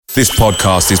This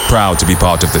podcast is proud to be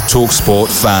part of the TalkSport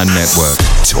Fan Network.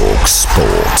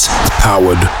 TalkSport.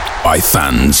 Powered by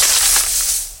fans.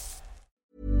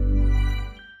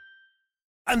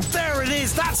 And there it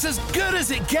is, that's as good as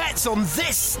it gets on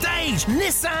this stage.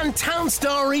 Nissan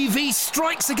Townstar EV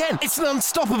strikes again. It's an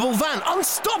unstoppable van,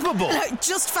 unstoppable.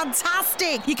 Just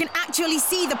fantastic. You can actually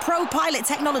see the Pro Pilot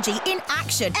technology in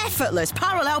action. Effortless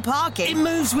parallel parking. It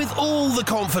moves with all the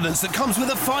confidence that comes with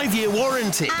a 5-year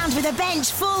warranty. And with a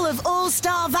bench full of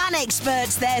all-star van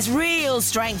experts, there's real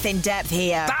strength in depth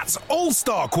here. That's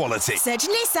all-star quality. Search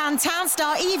Nissan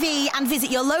Townstar EV and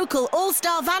visit your local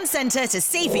all-star van centre to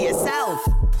see for yourself.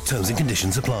 Terms and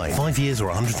conditions apply. 5 years or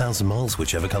 100,000 miles,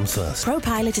 whichever comes first.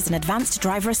 ProPilot is an advanced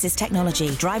driver assist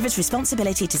technology. Driver's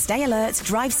responsibility to stay alert,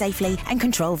 drive safely and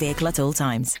control vehicle at all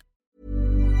times.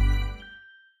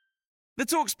 The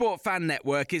TalkSport Fan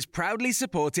Network is proudly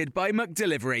supported by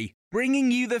McDelivery, bringing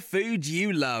you the food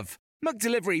you love.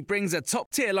 McDelivery brings a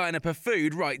top-tier lineup of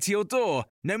food right to your door.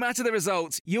 No matter the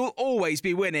result, you'll always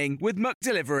be winning with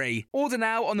McDelivery. Order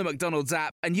now on the McDonald's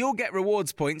app and you'll get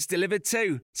rewards points delivered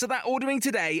too. So that ordering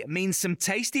today means some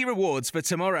tasty rewards for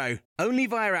tomorrow. Only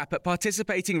via app at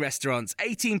participating restaurants.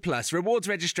 18 plus. Rewards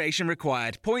registration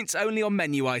required. Points only on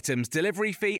menu items.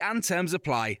 Delivery fee and terms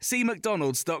apply. See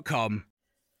mcdonalds.com.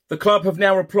 The club have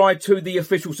now replied to the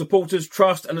official supporters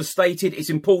trust and has stated it's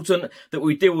important that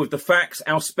we deal with the facts.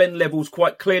 Our spend levels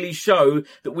quite clearly show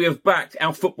that we have backed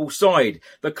our football side.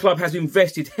 The club has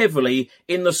invested heavily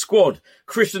in the squad.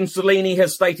 Christian Stellini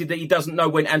has stated that he doesn't know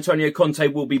when Antonio Conte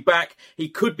will be back. He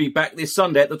could be back this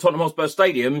Sunday at the Tottenham Hotspur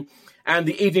Stadium. And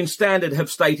the Evening Standard have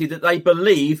stated that they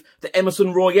believe that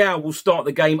Emerson Royale will start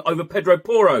the game over Pedro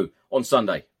Porro on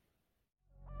Sunday.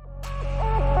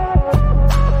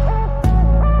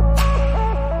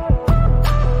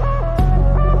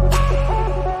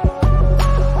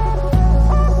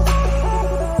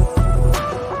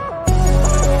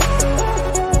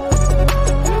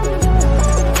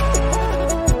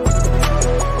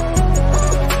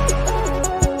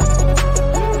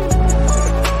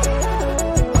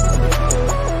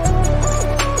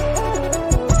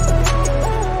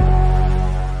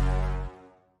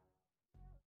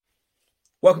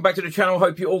 Welcome back to the channel.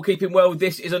 Hope you're all keeping well.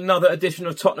 This is another edition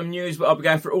of Tottenham News, but I'll be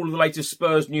going through all of the latest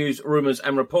Spurs news, rumours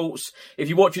and reports. If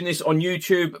you're watching this on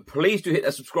YouTube, please do hit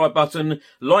that subscribe button,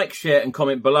 like, share and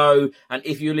comment below. And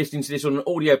if you're listening to this on an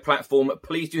audio platform,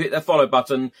 please do hit that follow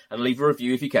button and leave a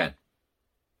review if you can.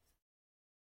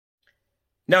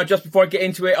 Now, just before I get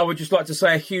into it, I would just like to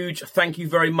say a huge thank you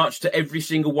very much to every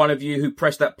single one of you who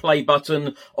pressed that play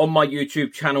button on my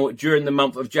YouTube channel during the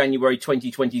month of January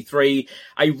 2023.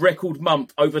 A record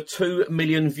month, over 2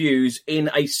 million views in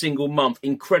a single month.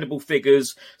 Incredible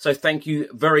figures. So thank you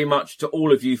very much to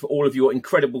all of you for all of your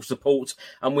incredible support.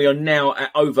 And we are now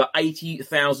at over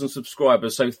 80,000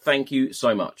 subscribers. So thank you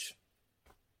so much.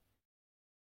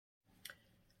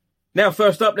 Now,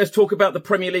 first up, let's talk about the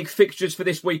Premier League fixtures for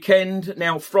this weekend.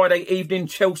 Now, Friday evening,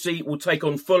 Chelsea will take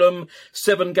on Fulham.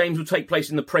 7 games will take place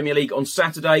in the Premier League on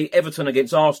Saturday. Everton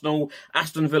against Arsenal.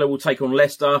 Aston Villa will take on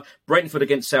Leicester. Brentford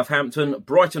against Southampton.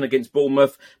 Brighton against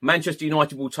Bournemouth. Manchester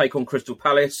United will take on Crystal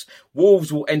Palace.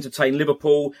 Wolves will entertain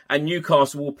Liverpool. And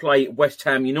Newcastle will play West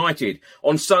Ham United.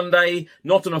 On Sunday,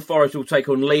 Nottingham Forest will take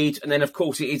on Leeds. And then, of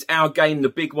course, it is our game, the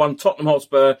big one, Tottenham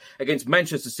Hotspur against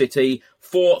Manchester City.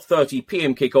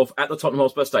 4:30pm kickoff at the Tottenham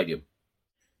Hotspur Stadium.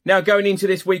 Now, going into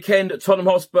this weekend, Tottenham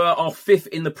Hotspur are 5th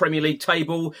in the Premier League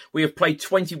table. We have played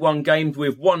 21 games.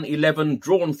 We've won 11,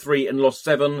 drawn 3 and lost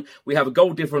 7. We have a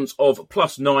goal difference of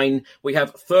 +9. We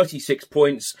have 36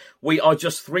 points. We are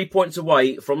just 3 points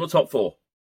away from the top 4.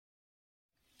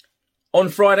 On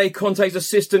Friday, Conte's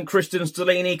assistant Christian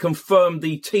Stellini confirmed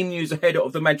the team news ahead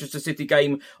of the Manchester City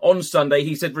game on Sunday.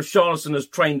 He said Richarlison has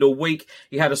trained all week.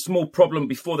 He had a small problem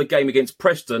before the game against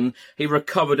Preston. He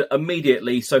recovered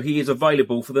immediately, so he is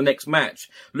available for the next match.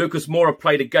 Lucas Moura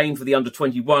played a game for the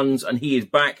under-21s and he is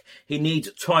back. He needs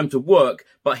time to work,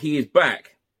 but he is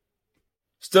back.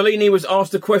 Stellini was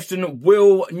asked the question,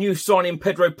 will new signing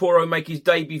Pedro Porro make his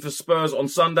debut for Spurs on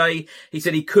Sunday? He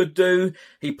said he could do.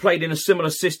 He played in a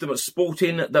similar system at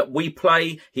Sporting that we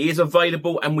play. He is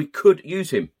available and we could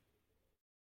use him.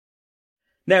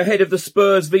 Now, ahead of the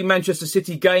Spurs v Manchester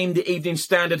City game, the Evening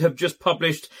Standard have just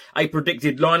published a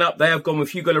predicted lineup. They have gone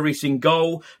with Hugo Lloris in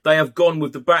goal. They have gone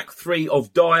with the back three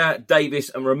of Dyer,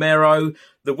 Davis and Romero.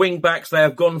 The wing-backs they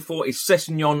have gone for is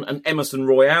Sessegnon and Emerson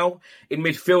Royale. In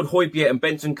midfield, Højbjerg and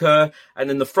Bentancur. And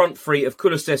then the front three of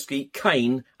Kulusevski,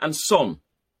 Kane and Son.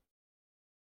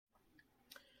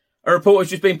 A report has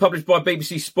just been published by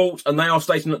BBC Sport, and they are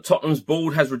stating that Tottenham's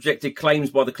board has rejected claims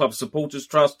by the club's supporters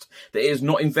trust that it has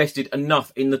not invested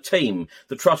enough in the team.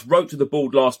 The trust wrote to the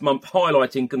board last month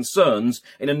highlighting concerns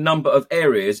in a number of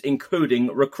areas, including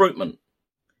recruitment.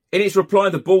 In its reply,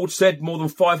 the board said more than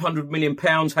 £500 million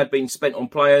had been spent on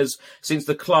players since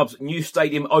the club's new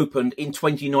stadium opened in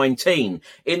 2019.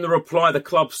 In the reply, the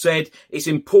club said it's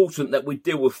important that we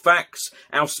deal with facts.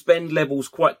 Our spend levels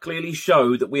quite clearly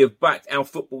show that we have backed our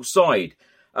football side.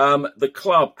 The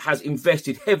club has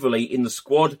invested heavily in the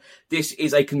squad. This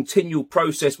is a continual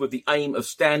process with the aim of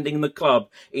standing the club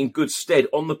in good stead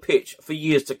on the pitch for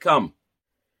years to come.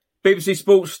 BBC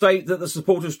Sports state that the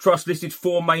Supporters Trust listed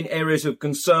 4 main areas of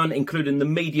concern, including the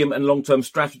medium and long-term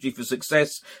strategy for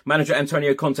success, manager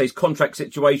Antonio Conte's contract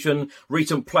situation,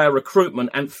 recent player recruitment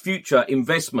and future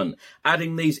investment.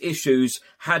 Adding these issues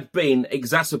had been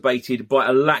exacerbated by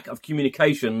a lack of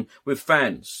communication with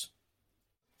fans.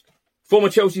 Former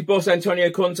Chelsea boss Antonio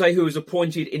Conte, who was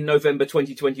appointed in November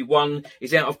 2021,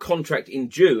 is out of contract in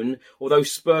June, although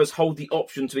Spurs hold the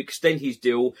option to extend his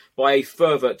deal by a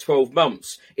further 12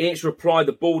 months. In its reply,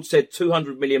 the board said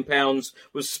 £200 million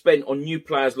was spent on new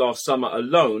players last summer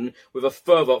alone, with a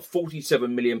further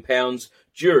 £47 million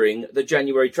during the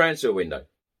January transfer window.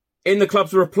 In the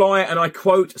club's reply, and I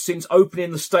quote, "Since opening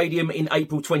the stadium in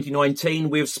April 2019,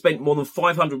 we have spent more than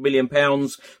 £500 million,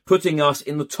 putting us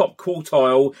in the top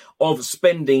quartile of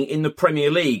spending in the Premier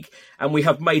League. And we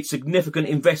have made significant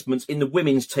investments in the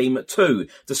women's team too.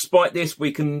 Despite this,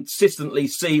 we consistently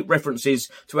see references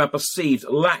to our perceived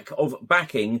lack of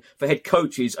backing for head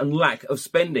coaches and lack of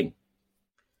spending.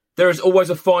 There is always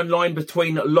a fine line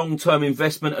between long-term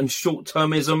investment and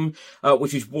short-termism,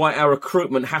 which is why our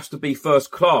recruitment has to be first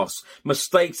class.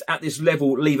 Mistakes at this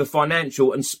level leave a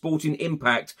financial and sporting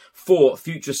impact for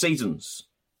future seasons.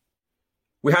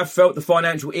 We have felt the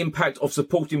financial impact of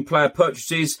supporting player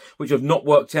purchases, which have not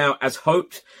worked out as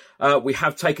hoped. We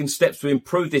have taken steps to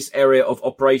improve this area of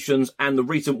operations, and the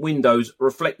recent windows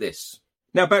reflect this."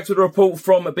 Now back to the report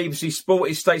from BBC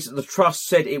Sport. It states that the Trust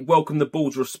said it welcomed the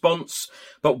board's response,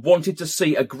 but wanted to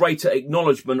see a greater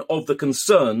acknowledgement of the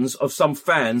concerns of some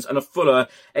fans and a fuller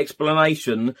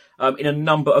explanation in a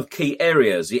number of key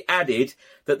areas. It added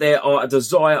that there are a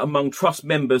desire among Trust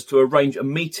members to arrange a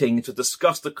meeting to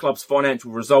discuss the club's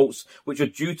financial results, which are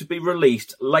due to be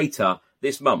released later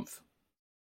this month.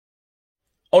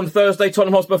 On Thursday,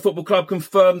 Tottenham Hotspur Football Club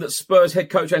confirmed that Spurs head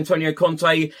coach Antonio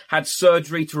Conte had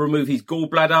surgery to remove his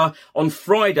gallbladder. On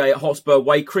Friday at Hotspur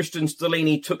Way, Christian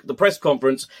Stellini took the press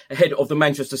conference ahead of the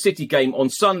Manchester City game on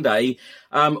Sunday.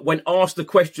 When asked the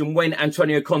question when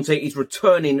Antonio Conte is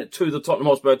returning to the Tottenham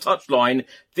Hotspur touchline,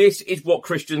 this is what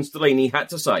Christian Stellini had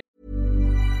to say.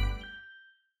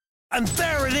 And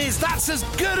there it is, that's as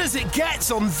good as it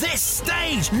gets on this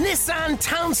stage. Nissan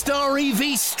Townstar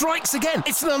EV strikes again.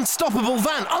 It's an unstoppable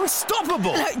van,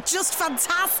 unstoppable. Look, just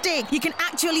fantastic. You can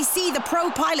actually see the Pro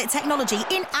Pilot technology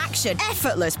in action.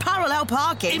 Effortless parallel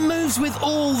parking. It moves with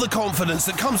all the confidence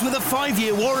that comes with a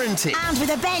 5-year warranty. And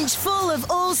with a bench full of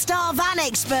all-star van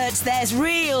experts, there's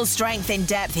real strength in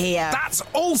depth here. That's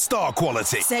all-star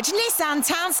quality. Search Nissan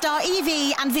Townstar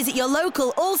EV and visit your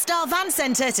local all-star van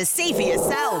centre to see for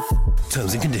yourself.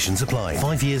 Terms and conditions apply.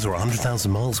 5 years or 100,000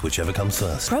 miles, whichever comes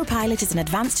first. Pro Pilot is an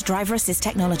advanced driver assist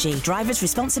technology. Driver's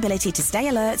responsibility to stay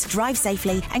alert, drive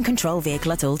safely and control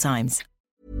vehicle at all times.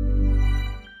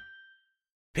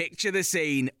 Picture the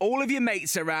scene. All of your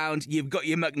mates around, you've got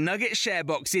your McNugget share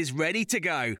boxes ready to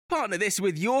go. Partner this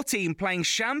with your team playing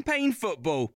champagne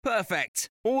football.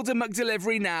 Perfect. Order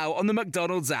McDelivery now on the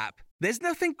McDonald's app. There's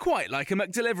nothing quite like a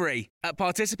McDelivery. At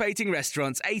participating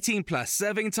restaurants, 18 plus,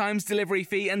 serving times, delivery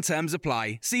fee and terms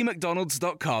apply. See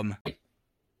mcdonalds.com.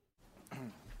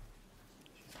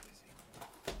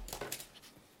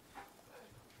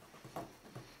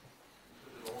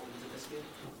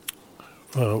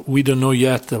 We don't know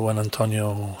yet when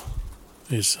Antonio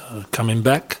is coming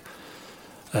back.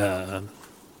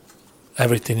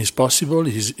 Everything is possible.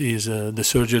 The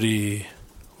surgery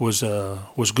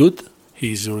was good.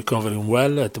 He's recovering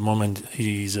well. At the moment,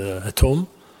 he's at home.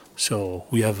 So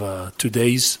we have 2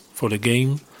 days for the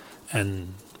game,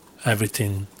 and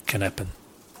everything can happen.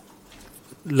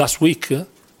 Last week,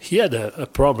 he had a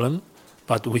problem,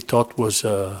 but we thought was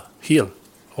heel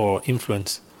or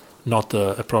influence, not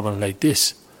a problem like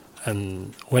this.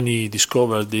 And when he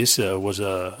discovered this, was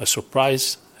a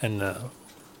surprise, and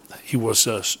he was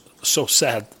so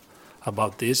sad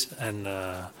about this. And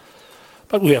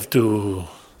but we have to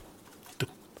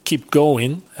keep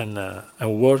going and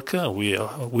work.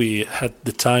 We had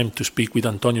the time to speak with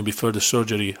Antonio before the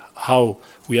surgery how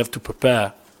we have to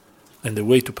prepare and the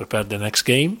way to prepare the next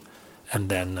game. and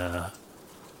then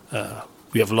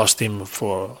we have lost him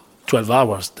for 12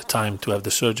 hours, the time to have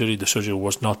the surgery. The surgery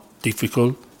was not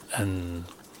difficult, and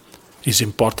it's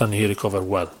important he recover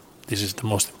well. This is the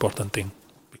most important thing.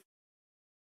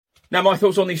 Now, my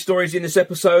thoughts on these stories in this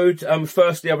episode.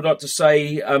 Firstly, I would like to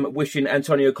say wishing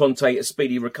Antonio Conte a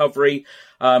speedy recovery,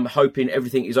 hoping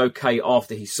everything is okay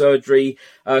after his surgery.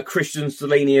 Christian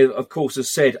Stellini, of course,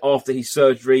 has said after his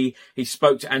surgery, he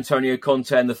spoke to Antonio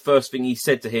Conte, and the first thing he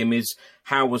said to him is,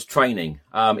 how was training?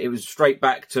 It was straight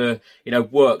back to,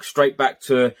 work, straight back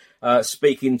to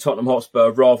speaking Tottenham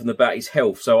Hotspur rather than about his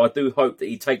health. So I do hope that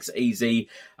he takes it easy.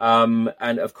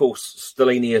 And of course,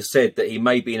 Stellini has said that he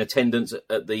may be in attendance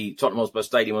at the Tottenham Hotspur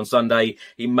Stadium on Sunday.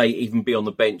 He may even be on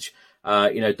the bench,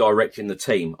 directing the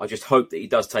team. I just hope that he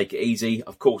does take it easy.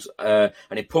 Of course, an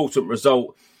important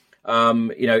result,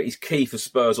 is key for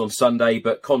Spurs on Sunday,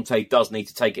 but Conte does need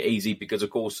to take it easy because, of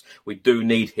course, we do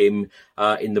need him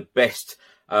in the best,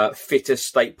 fittest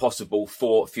state possible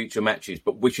for future matches,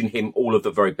 but wishing him all of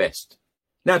the very best.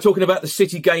 Now, talking about the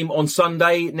City game on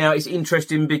Sunday. Now, it's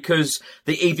interesting because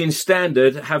the Evening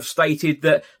Standard have stated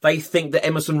that they think that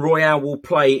Emerson Royal will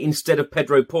play instead of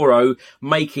Pedro Porro,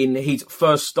 making his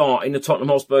first start in the Tottenham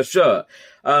Hotspur shirt.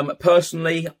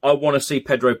 Personally, I want to see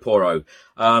Pedro Porro.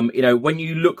 When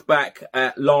you look back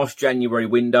at last January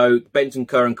window,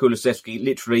 Bentancur and Kulusevski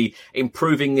literally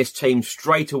improving this team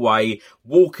straight away,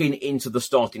 walking into the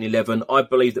starting 11. I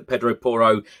believe that Pedro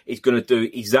Porro is going to do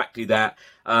exactly that.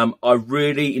 I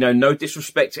really, no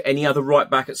disrespect to any other right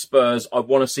back at Spurs. I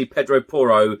want to see Pedro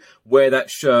Porro wear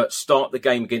that shirt, start the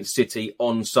game against City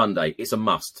on Sunday. It's a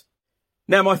must.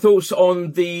 Now, my thoughts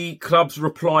on the club's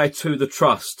reply to the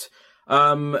trust.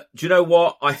 Do you know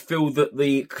what? I feel that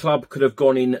the club could have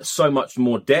gone in so much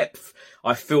more depth.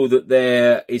 I feel that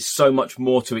there is so much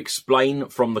more to explain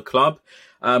from the club.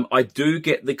 I do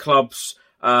get the club's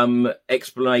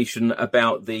explanation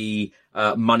about the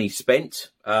money spent.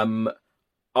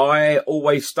 I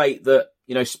always state that,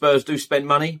 Spurs do spend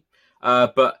money,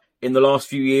 but in the last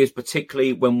few years,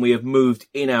 particularly when we have moved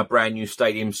in our brand new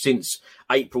stadium since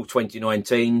April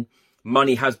 2019,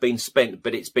 money has been spent,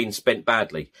 but it's been spent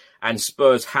badly. And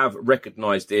Spurs have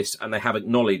recognised this, and they have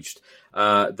acknowledged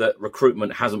that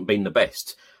recruitment hasn't been the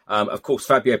best. Of course,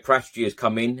 Fabio Paratici has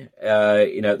come in,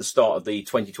 at the start of the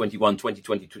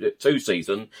 2021-2022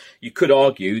 season. You could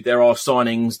argue there are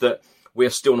signings that we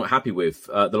are still not happy with,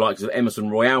 the likes of Emerson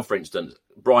Royal, for instance.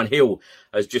 Brian Hill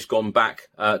has just gone back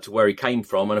to where he came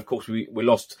from. And, of course, we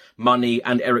lost Money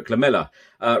and Eric Lamela.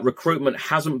 Recruitment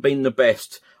hasn't been the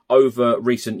best over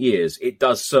recent years. It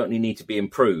does certainly need to be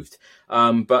improved.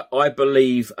 But I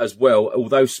believe as well,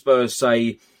 although Spurs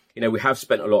say, we have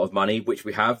spent a lot of money, which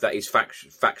we have, that is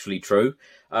factually true,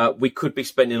 we could be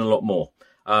spending a lot more.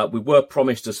 We were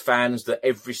promised as fans that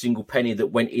every single penny that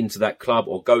went into that club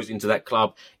or goes into that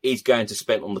club is going to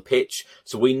spend on the pitch.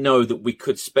 So we know that we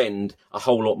could spend a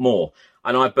whole lot more.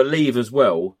 And I believe as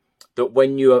well that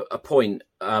when you appoint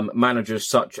managers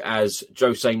such as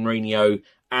Jose Mourinho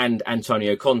and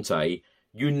Antonio Conte,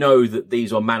 you know that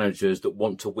these are managers that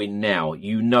want to win now.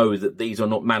 You know that these are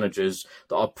not managers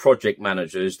that are project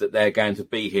managers, that they're going to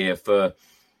be here for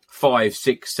 5,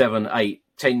 6, 7, 8,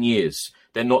 10 years.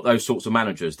 They're not those sorts of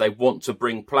managers. They want to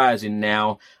bring players in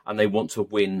now and they want to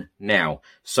win now.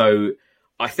 So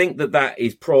I think that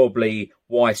is probably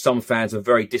why some fans are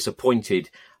very disappointed,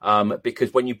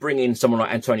 because when you bring in someone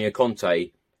like Antonio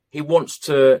Conte, he wants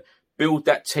to build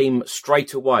that team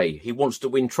straight away. He wants to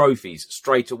win trophies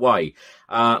straight away.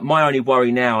 My only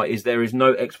worry now is there is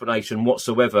no explanation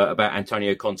whatsoever about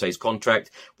Antonio Conte's contract.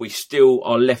 We still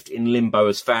are left in limbo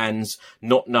as fans,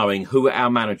 not knowing who our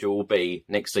manager will be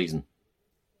next season.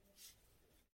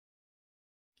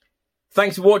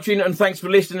 Thanks for watching and thanks for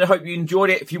listening. I hope you enjoyed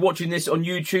it. If you're watching this on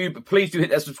YouTube, please do hit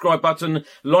that subscribe button,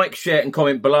 like, share and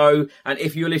comment below. And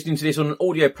if you're listening to this on an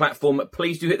audio platform,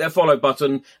 please do hit that follow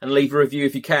button and leave a review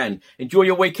if you can. Enjoy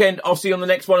your weekend. I'll see you on the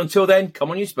next one. Until then, come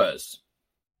on you Spurs.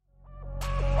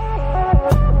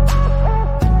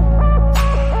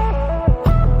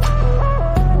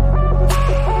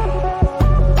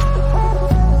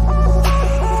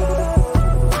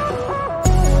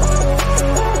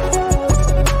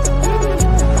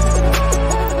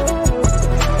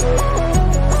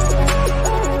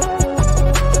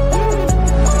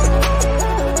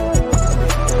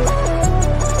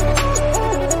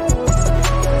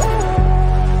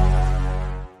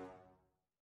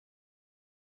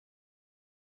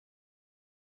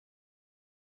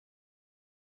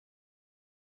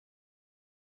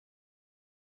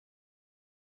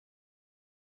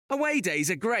 Away days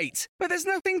are great, but there's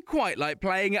nothing quite like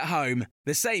playing at home.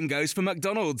 The same goes for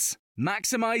McDonald's.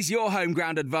 Maximise your home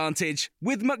ground advantage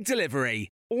with McDelivery.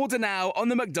 Order now on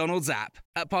the McDonald's app.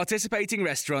 At participating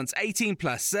restaurants, 18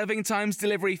 plus serving times,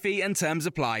 delivery fee and terms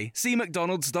apply. See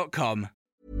mcdonalds.com.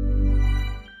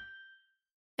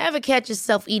 Ever catch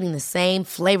yourself eating the same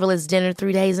flavorless dinner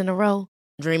 3 days in a row?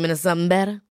 Dreaming of something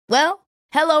better? Well,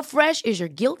 HelloFresh is your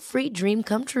guilt-free dream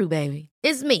come true, baby.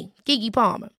 It's me, Keke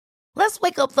Palmer. Let's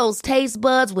wake up those taste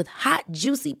buds with hot,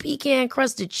 juicy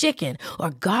pecan-crusted chicken or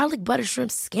garlic butter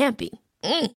shrimp scampi.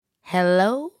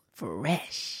 Hello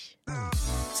Fresh.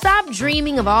 Stop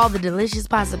dreaming of all the delicious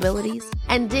possibilities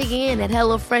and dig in at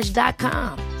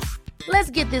HelloFresh.com. Let's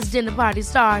get this dinner party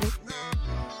started.